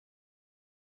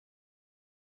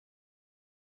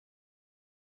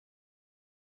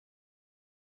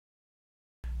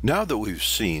Now that we've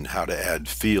seen how to add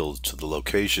fields to the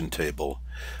location table,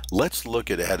 let's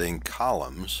look at adding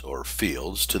columns or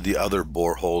fields to the other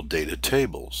borehole data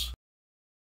tables.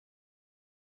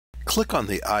 Click on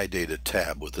the iData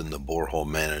tab within the Borehole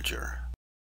Manager.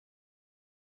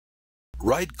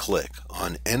 Right-click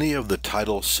on any of the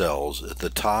title cells at the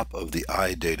top of the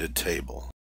iData table.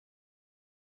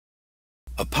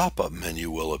 A pop-up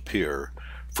menu will appear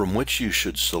from which you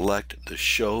should select the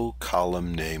Show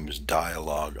Column Names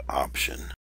dialog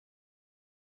option.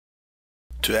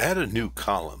 To add a new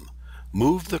column,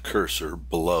 move the cursor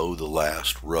below the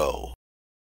last row.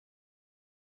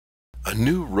 A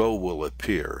new row will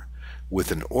appear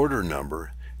with an order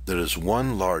number that is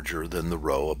one larger than the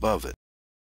row above it.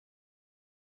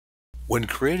 When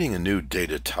creating a new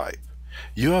data type,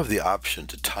 you have the option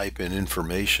to type in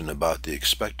information about the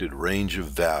expected range of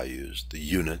values, the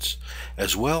units,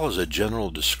 as well as a general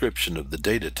description of the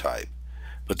data type,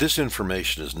 but this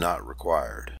information is not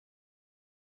required.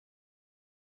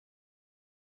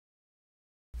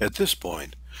 At this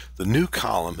point, the new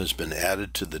column has been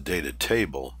added to the data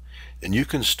table, and you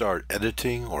can start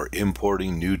editing or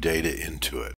importing new data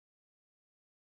into it.